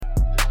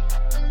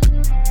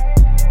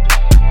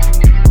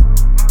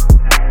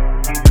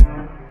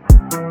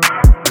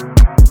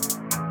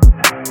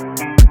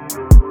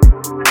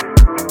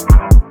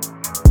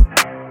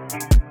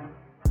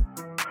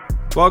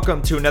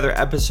Welcome to another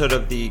episode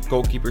of the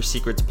Goalkeeper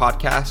Secrets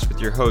podcast with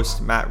your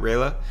host, Matt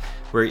Rayla,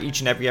 where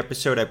each and every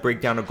episode I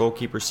break down a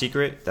goalkeeper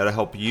secret that'll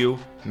help you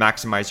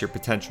maximize your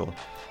potential.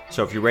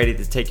 So if you're ready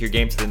to take your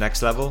game to the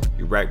next level,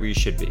 you're right where you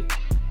should be.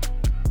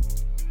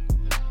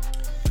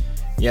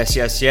 Yes.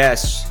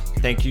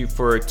 Thank you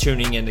for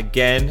tuning in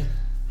again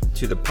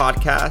to the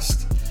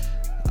podcast.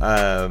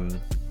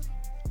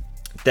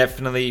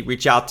 Definitely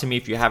reach out to me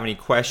if you have any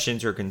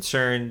questions or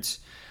concerns,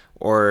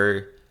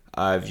 or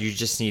if you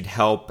just need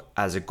help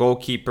as a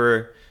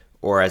goalkeeper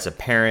or as a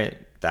parent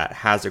that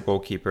has a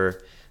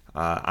goalkeeper.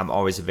 I'm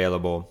always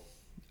available.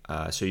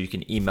 So you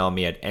can email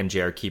me at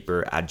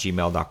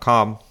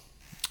mjrkeeper@gmail.com.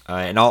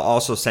 And I'll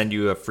also send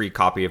you a free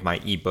copy of my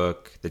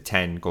ebook, The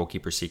 10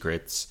 Goalkeeper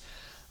Secrets,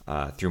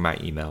 through my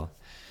email.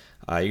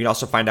 You can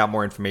also find out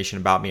more information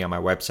about me on my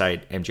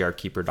website,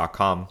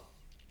 mjrkeeper.com,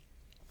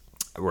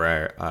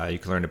 where you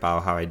can learn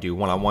about how I do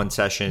one-on-one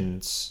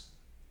sessions.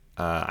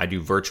 I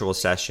do virtual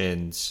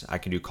sessions. I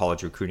can do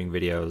college recruiting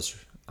videos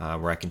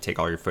where I can take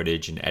all your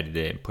footage and edit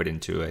it and put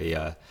into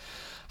a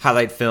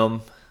highlight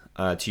film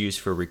to use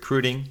for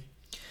recruiting.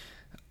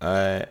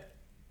 And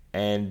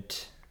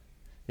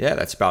yeah,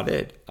 that's about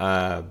it.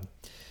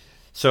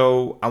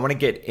 So I want to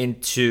get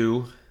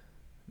into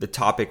the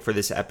topic for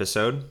this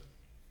episode.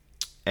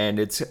 And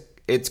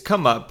it's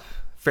come up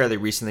fairly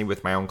recently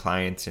with my own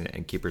clients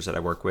and keepers that I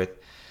work with.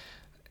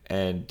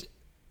 And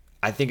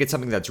I think it's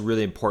something that's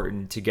really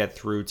important to get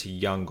through to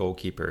young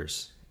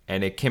goalkeepers.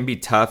 And it can be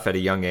tough at a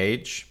young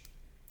age,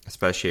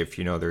 especially if,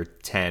 they're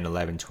 10,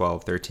 11,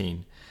 12,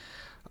 13.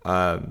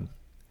 The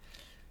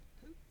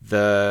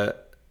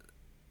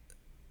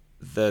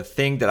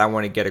thing that I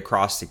want to get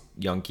across to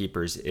young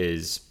keepers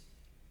is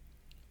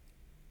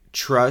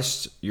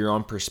trust your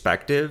own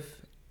perspective.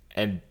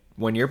 And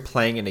when you're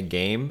playing in a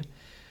game,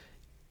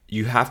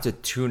 you have to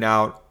tune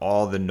out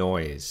all the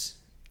noise.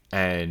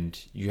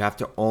 And you have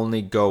to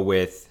only go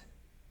with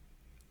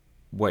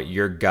what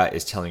your gut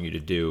is telling you to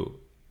do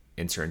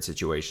in certain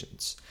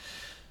situations.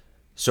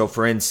 So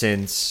for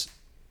instance,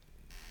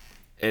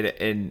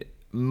 in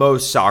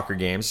most soccer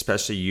games,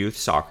 especially youth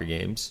soccer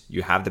games,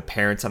 you have the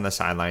parents on the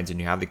sidelines and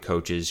you have the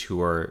coaches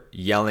who are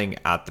yelling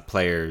at the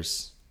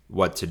players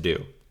what to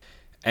do.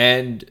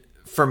 And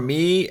for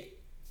me,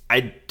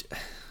 I'm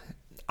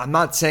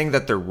not saying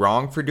that they're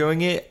wrong for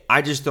doing it.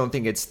 I just don't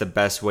think it's the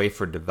best way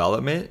for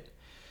development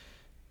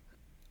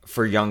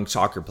for young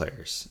soccer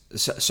players.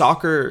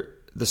 Soccer,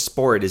 the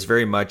sport, is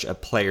very much a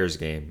player's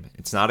game.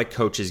 It's not a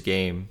coach's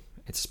game.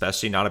 It's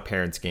especially not a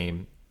parent's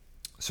game.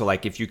 So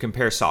like if you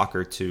compare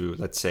soccer to,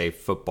 let's say,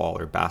 football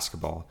or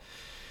basketball,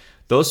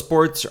 those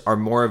sports are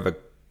more of a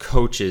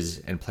coaches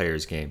and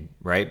players game,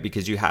 right?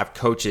 Because you have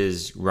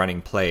coaches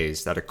running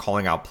plays that are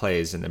calling out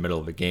plays in the middle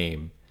of a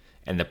game,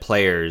 and the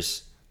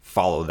players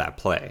follow that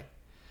play.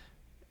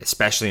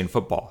 Especially in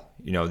football,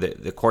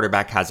 the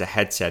quarterback has a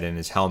headset in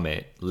his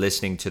helmet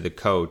listening to the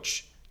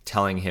coach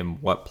telling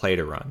him what play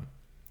to run.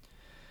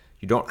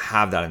 You don't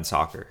have that in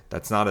soccer.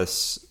 That's not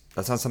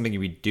something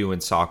we do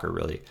in soccer,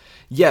 really.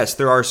 Yes,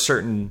 there are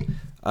certain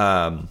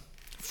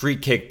free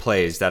kick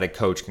plays that a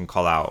coach can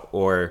call out,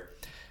 or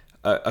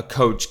a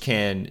coach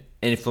can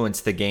influence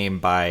the game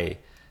by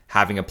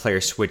having a player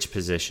switch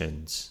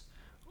positions.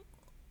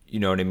 You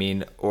know what I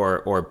mean?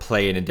 Or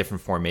play in a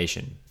different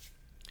formation.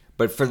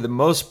 But for the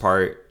most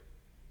part,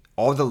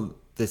 all the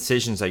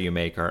decisions that you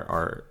make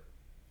are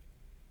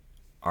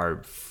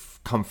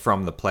come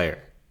from the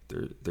player.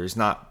 There's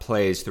not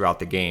plays throughout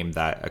the game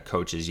that a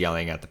coach is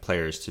yelling at the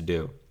players to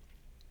do.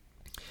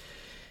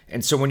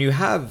 And so when you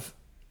have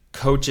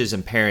coaches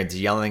and parents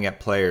yelling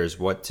at players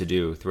what to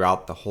do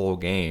throughout the whole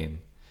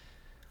game,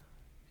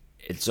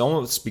 it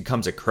almost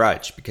becomes a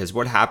crutch, because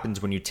what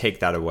happens when you take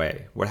that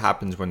away? What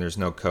happens when there's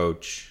no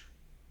coach,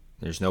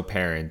 there's no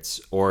parents,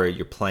 or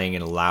you're playing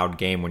in a loud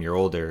game when you're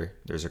older,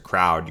 there's a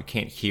crowd, you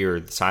can't hear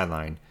the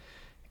sideline.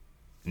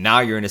 Now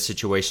you're in a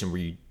situation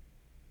where you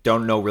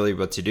don't know really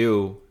what to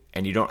do,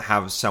 and you don't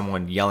have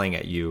someone yelling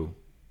at you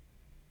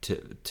to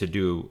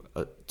do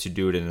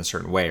it in a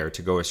certain way or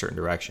to go a certain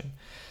direction.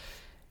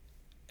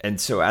 And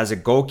so as a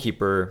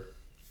goalkeeper,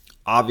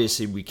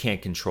 obviously we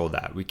can't control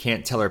that. We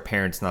can't tell our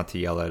parents not to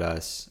yell at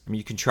us. I mean,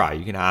 you can try,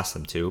 you can ask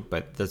them to,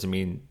 but it doesn't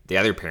mean the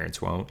other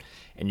parents won't.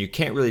 And you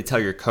can't really tell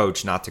your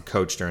coach not to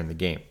coach during the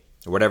game,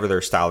 or whatever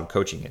their style of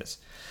coaching is.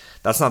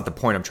 That's not the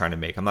point I'm trying to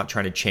make. I'm not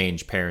trying to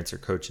change parents or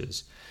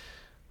coaches.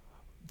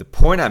 The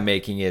point I'm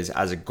making is,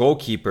 as a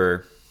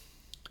goalkeeper,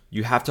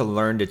 you have to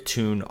learn to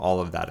tune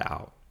all of that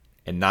out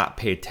and not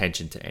pay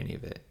attention to any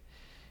of it.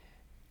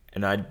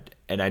 And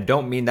I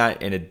don't mean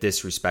that in a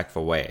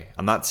disrespectful way.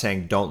 I'm not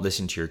saying don't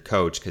listen to your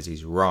coach because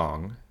he's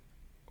wrong,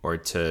 or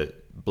to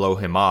blow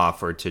him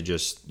off, or to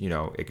just,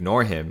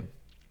 ignore him.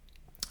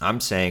 I'm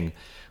saying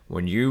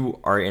when you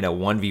are in a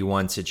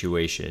 1v1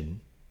 situation,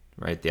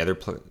 right?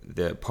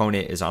 The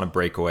opponent is on a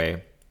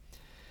breakaway.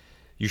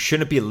 You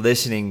shouldn't be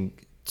listening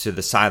to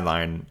the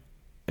sideline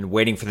and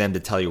waiting for them to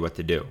tell you what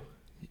to do.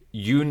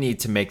 You need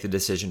to make the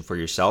decision for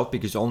yourself,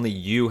 because only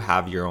you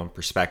have your own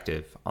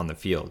perspective on the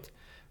field,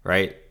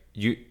 right?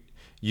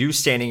 You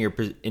standing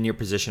in your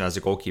position as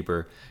a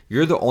goalkeeper,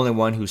 you're the only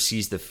one who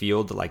sees the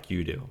field like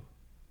you do.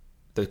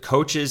 The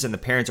coaches and the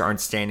parents aren't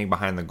standing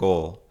behind the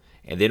goal,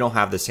 and they don't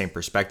have the same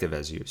perspective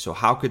as you. So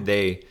how could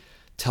they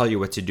tell you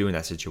what to do in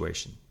that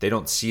situation? They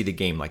don't see the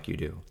game like you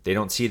do. They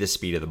don't see the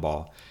speed of the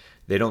ball.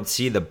 They don't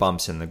see the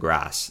bumps in the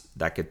grass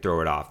that could throw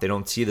it off. They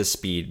don't see the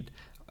speed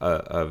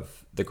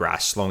of the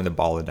grass slowing the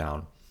ball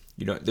down.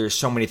 There's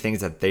so many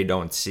things that they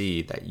don't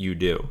see that you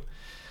do.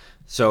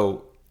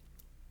 So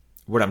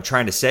what I'm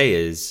trying to say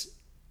is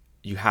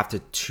you have to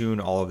tune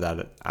all of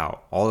that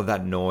out. All of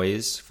that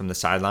noise from the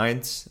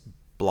sidelines,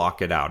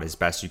 block it out as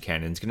best you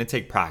can. And it's going to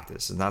take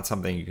practice. It's not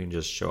something you can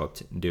just show up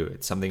and do.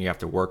 It's something you have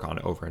to work on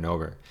over and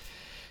over.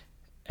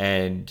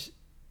 And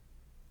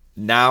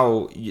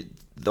now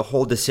the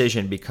whole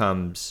decision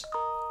becomes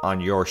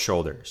on your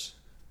shoulders.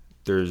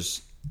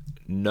 There's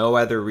no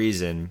other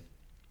reason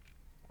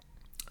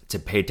to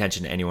pay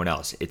attention to anyone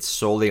else. It's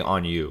solely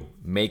on you.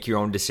 Make your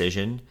own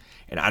decision.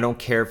 And I don't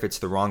care if it's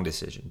the wrong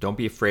decision. Don't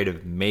be afraid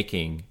of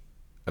making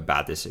a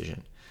bad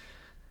decision,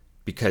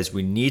 because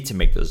we need to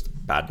make those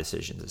bad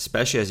decisions,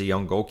 especially as a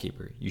young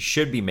goalkeeper. You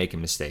should be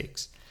making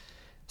mistakes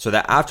so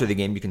that after the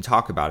game you can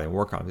talk about it and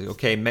work on it.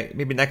 Okay,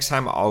 maybe next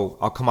time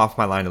I'll come off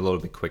my line a little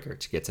bit quicker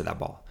to get to that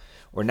ball.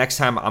 Or next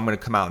time I'm going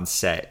to come out and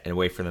set and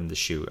wait for them to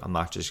shoot. I'm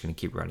not just going to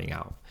keep running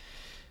out.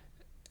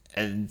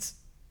 And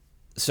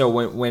so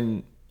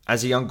when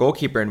as a young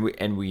goalkeeper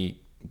and we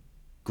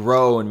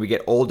grow and we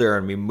get older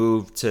and we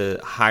move to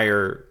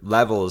higher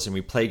levels and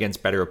we play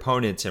against better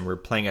opponents and we're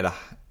playing at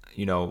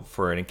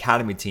for an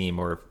academy team,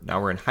 or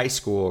now we're in high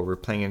school or we're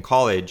playing in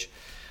college,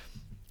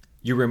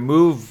 you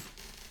remove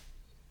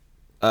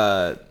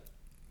the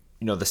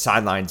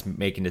sidelines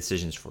making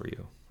decisions for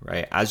you,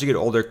 right? As you get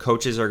older,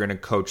 coaches are going to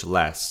coach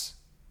less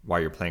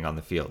while you're playing on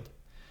the field.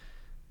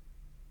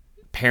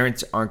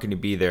 Parents aren't going to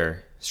be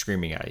there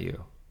screaming at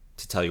you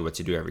to tell you what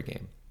to do every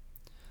game.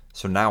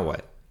 So now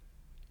what?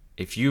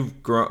 If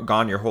you've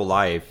gone your whole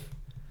life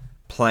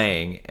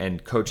playing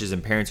and coaches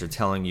and parents are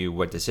telling you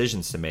what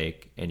decisions to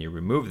make and you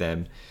remove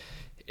them,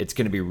 it's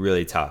going to be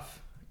really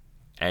tough.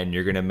 And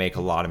you're going to make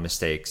a lot of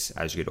mistakes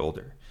as you get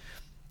older.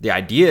 The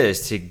idea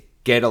is to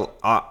get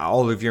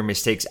all of your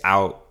mistakes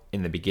out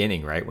in the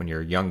beginning, right? When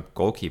you're a young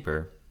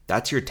goalkeeper,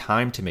 that's your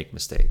time to make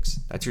mistakes.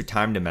 That's your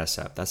time to mess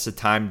up. That's the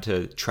time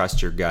to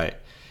trust your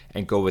gut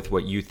and go with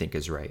what you think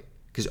is right.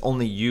 Because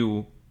only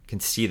you can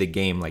see the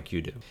game like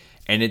you do.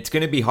 And it's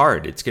going to be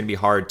hard. It's going to be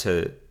hard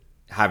to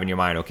have in your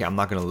mind, okay, I'm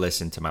not going to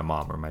listen to my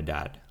mom or my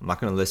dad. I'm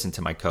not going to listen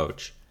to my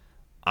coach.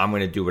 I'm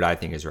going to do what I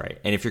think is right.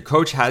 And if your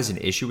coach has an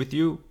issue with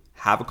you,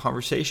 have a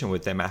conversation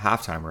with them at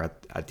halftime or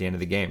at the end of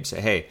the game.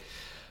 Say, hey,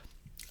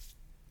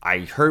 I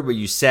heard what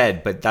you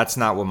said, but that's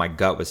not what my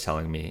gut was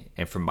telling me.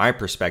 And from my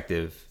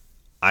perspective,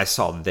 I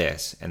saw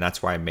this, and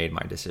that's why I made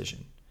my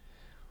decision.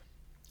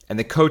 And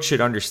the coach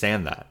should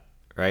understand that,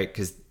 right?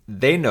 Because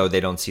they know they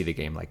don't see the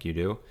game like you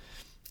do.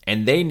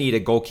 And they need a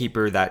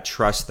goalkeeper that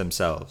trusts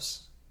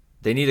themselves.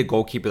 They need a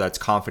goalkeeper that's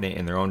confident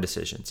in their own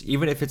decisions.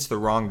 Even if it's the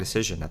wrong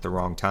decision at the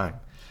wrong time,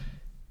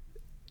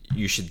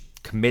 you should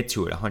commit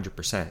to it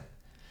 100%.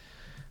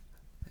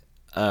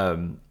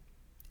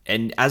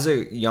 And as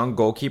a young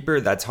goalkeeper,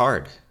 that's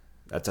hard.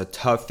 That's a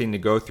tough thing to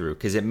go through,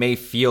 because it may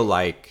feel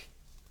like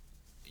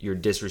you're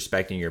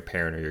disrespecting your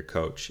parent or your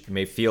coach. It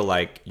may feel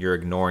like you're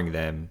ignoring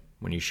them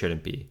when you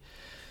shouldn't be.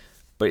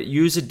 But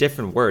use a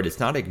different word. It's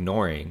not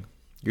ignoring.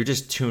 You're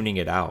just tuning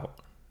it out.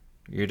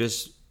 You're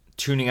just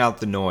tuning out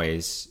the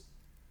noise,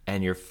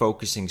 and you're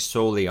focusing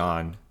solely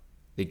on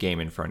the game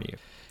in front of you.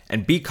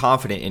 And be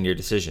confident in your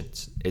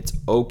decisions. It's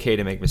okay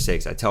to make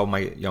mistakes. I tell my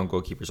young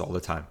goalkeepers all the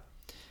time,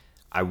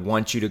 I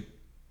want you to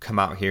come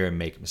out here and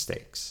make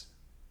mistakes.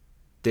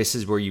 This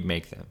is where you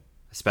make them,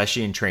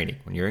 especially in training.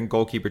 When you're in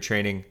goalkeeper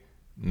training,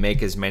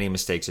 make as many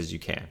mistakes as you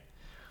can.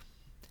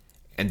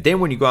 And then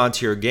when you go out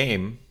to your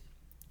game,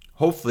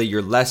 hopefully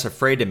you're less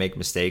afraid to make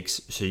mistakes.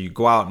 So you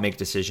go out and make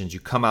decisions. You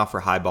come out for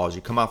high balls.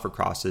 You come out for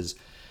crosses.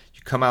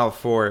 You come out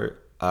for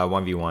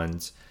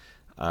 1v1s.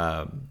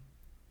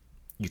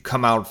 You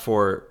come out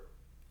for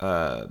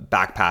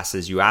back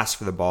passes. You ask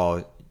for the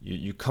ball.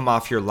 You come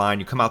off your line.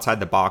 You come outside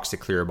the box to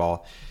clear a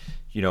ball.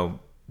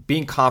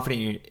 Being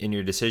confident in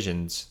your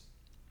decisions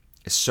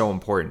is so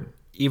important.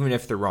 Even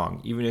if they're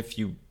wrong. Even if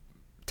you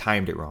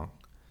timed it wrong.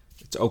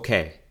 It's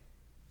okay.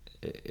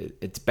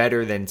 It's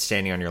better than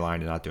standing on your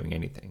line and not doing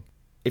anything.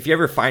 If you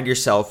ever find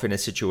yourself in a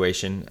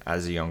situation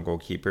as a young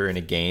goalkeeper in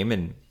a game,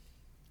 and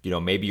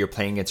maybe you're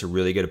playing against a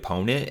really good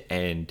opponent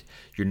and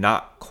you're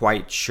not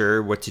quite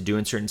sure what to do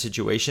in certain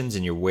situations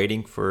and you're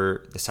waiting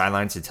for the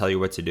sidelines to tell you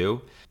what to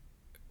do,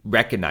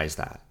 recognize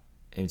that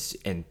and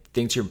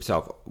think to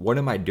yourself, what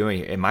am I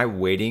doing? Am I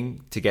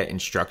waiting to get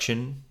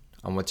instruction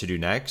on what to do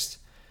next?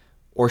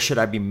 Or should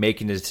I be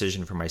making a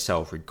decision for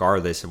myself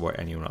regardless of what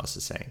anyone else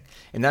is saying?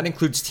 And that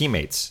includes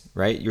teammates,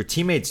 right? Your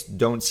teammates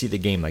don't see the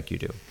game like you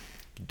do.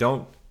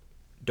 Don't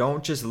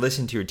just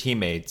listen to your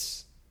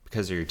teammates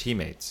because they're your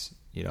teammates,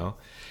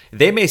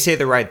 They may say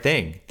the right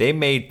thing. They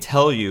may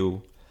tell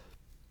you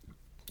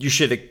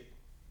should have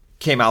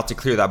came out to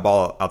clear that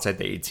ball outside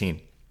the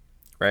 18.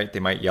 right? They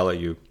might yell at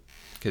you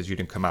because you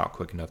didn't come out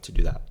quick enough to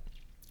do that.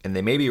 And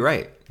they may be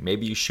right.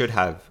 Maybe you should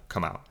have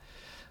come out.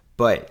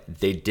 But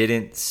they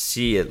didn't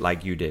see it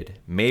like you did.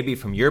 Maybe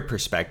from your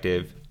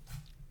perspective,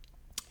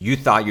 you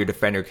thought your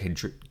defender could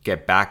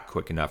get back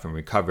quick enough and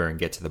recover and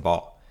get to the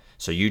ball.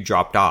 So you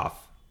dropped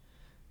off,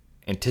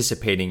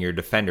 anticipating your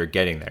defender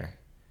getting there.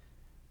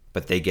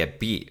 But they get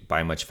beat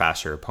by a much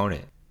faster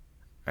opponent,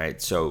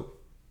 right? So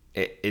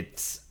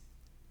it's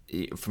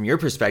from your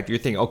perspective, you're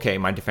thinking, okay,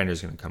 my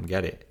defender's going to come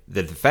get it.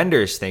 The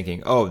defender is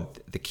thinking, oh,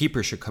 the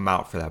keeper should come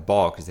out for that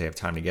ball because they have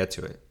time to get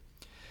to it.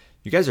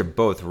 You guys are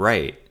both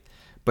right,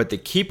 but the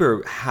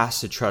keeper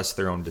has to trust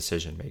their own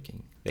decision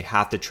making. They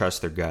have to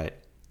trust their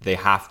gut. They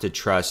have to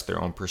trust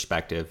their own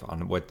perspective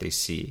on what they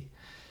see.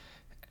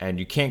 And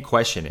you can't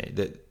question it.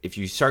 That if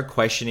you start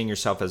questioning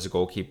yourself as a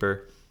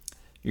goalkeeper,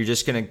 you're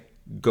just going to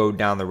go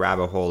down the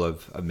rabbit hole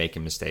of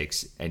making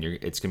mistakes, and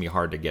it's going to be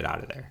hard to get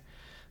out of there.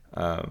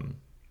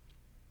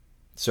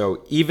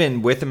 So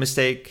even with a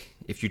mistake,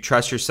 if you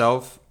trust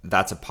yourself,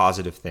 that's a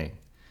positive thing.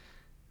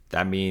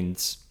 That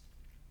means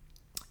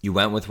you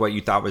went with what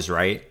you thought was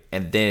right,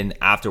 and then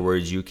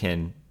afterwards you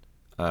can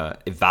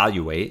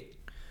evaluate.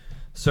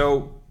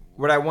 So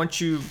what I want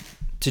you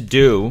to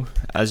do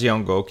as a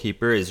young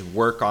goalkeeper is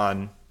work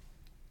on,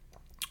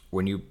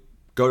 when you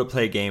go to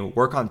play a game,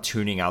 work on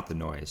tuning out the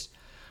noise.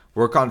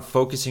 Work on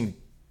focusing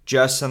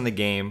just on the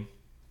game.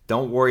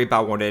 Don't worry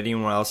about what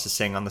anyone else is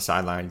saying on the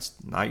sidelines.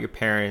 Not your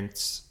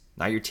parents,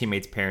 not your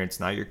teammates' parents,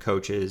 not your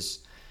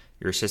coaches,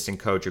 your assistant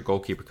coach, your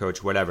goalkeeper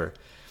coach, whatever.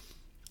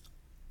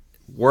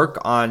 Work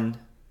on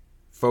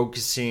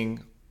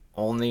focusing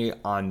only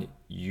on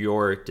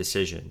your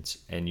decisions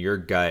and your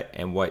gut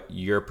and what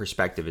your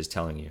perspective is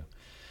telling you.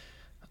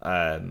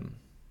 And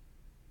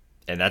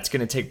that's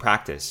going to take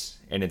practice,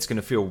 and it's going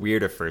to feel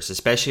weird at first,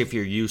 especially if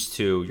you're used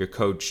to your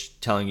coach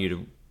telling you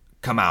to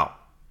come out,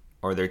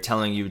 or they're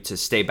telling you to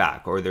stay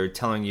back, or they're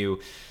telling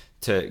you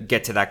to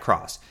get to that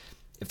cross.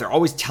 If they're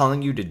always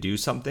telling you to do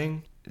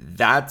something,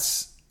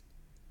 that's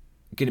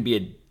going to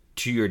be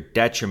to your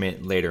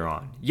detriment later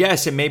on.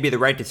 Yes, it may be the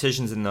right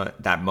decisions in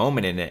that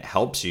moment, and it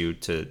helps you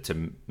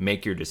to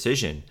make your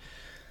decision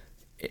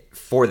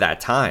for that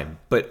time.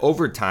 But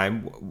over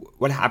time,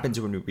 what happens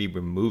when we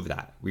remove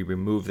that? We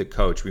remove the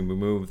coach, we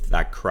remove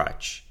that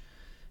crutch,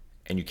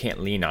 and you can't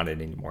lean on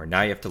it anymore.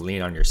 Now you have to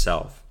lean on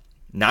yourself.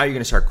 Now you're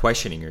going to start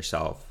questioning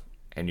yourself,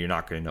 and you're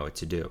not going to know what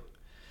to do.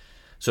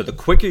 So the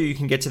quicker you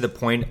can get to the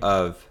point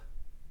of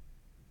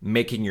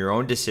making your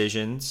own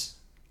decisions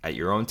at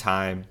your own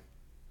time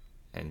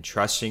and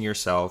trusting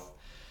yourself,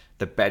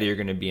 the better you're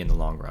going to be in the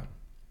long run.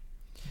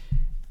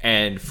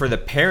 And for the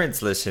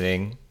parents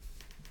listening,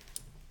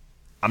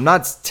 I'm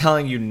not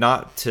telling you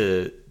not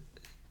to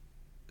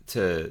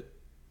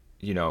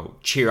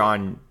cheer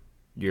on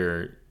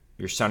your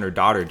son or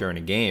daughter during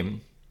a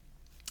game.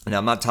 And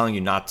I'm not telling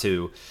you not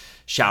to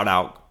shout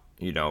out,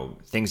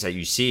 things that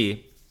you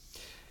see.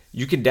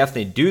 You can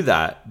definitely do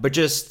that, but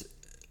just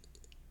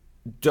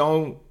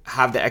don't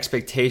have the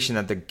expectation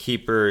that the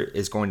keeper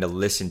is going to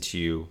listen to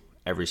you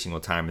every single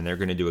time and they're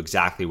going to do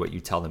exactly what you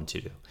tell them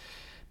to do.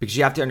 Because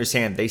you have to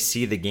understand, they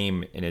see the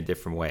game in a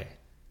different way,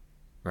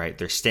 right?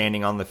 They're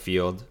standing on the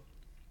field,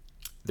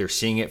 they're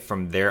seeing it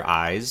from their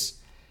eyes,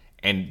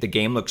 and the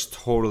game looks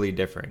totally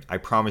different. I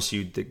promise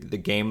you, the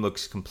game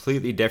looks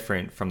completely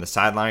different from the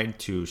sideline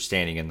to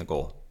standing in the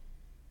goal.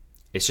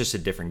 It's just a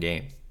different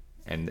game,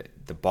 and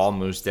the ball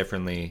moves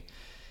differently,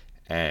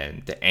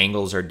 and the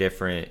angles are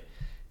different.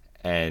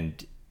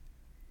 And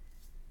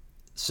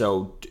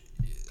so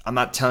I'm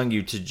not telling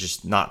you to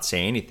just not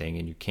say anything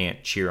and you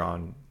can't cheer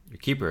on your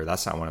keeper.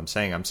 That's not what I'm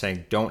saying. I'm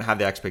saying don't have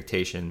the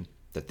expectation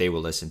that they will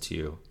listen to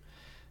you.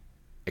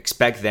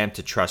 Expect them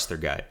to trust their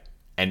gut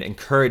and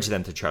encourage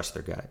them to trust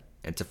their gut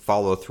and to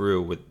follow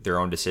through with their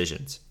own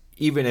decisions.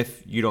 Even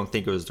if you don't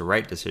think it was the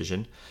right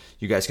decision,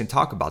 you guys can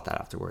talk about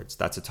that afterwards.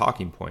 That's a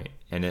talking point.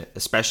 And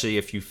especially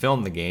if you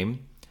film the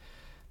game,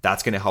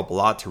 that's going to help a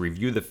lot to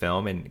review the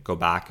film and go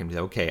back and be,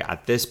 okay,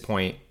 at this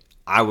point,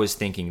 I was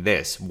thinking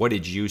this. What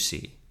did you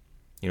see?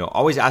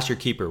 Always ask your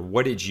keeper,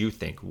 what did you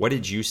think? What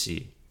did you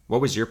see? What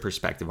was your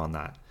perspective on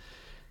that?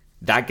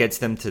 That gets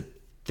them to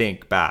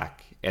think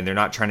back, and they're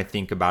not trying to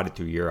think about it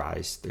through your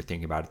eyes. They're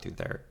thinking about it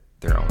through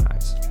their own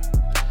eyes.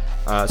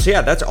 So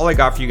yeah, that's all I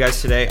got for you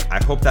guys today.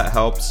 I hope that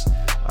helps.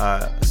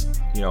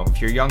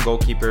 If you're a young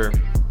goalkeeper,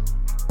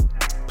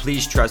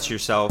 please trust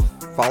yourself,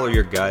 follow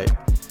your gut,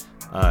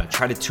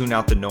 try to tune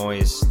out the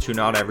noise, tune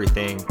out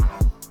everything,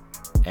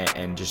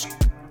 and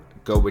just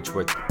go what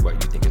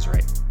you think is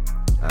right.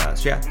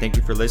 So yeah, thank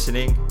you for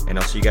listening, and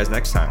I'll see you guys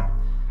next time.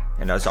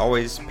 And as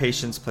always,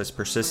 patience plus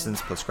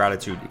persistence plus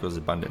gratitude equals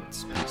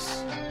abundance.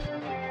 Peace.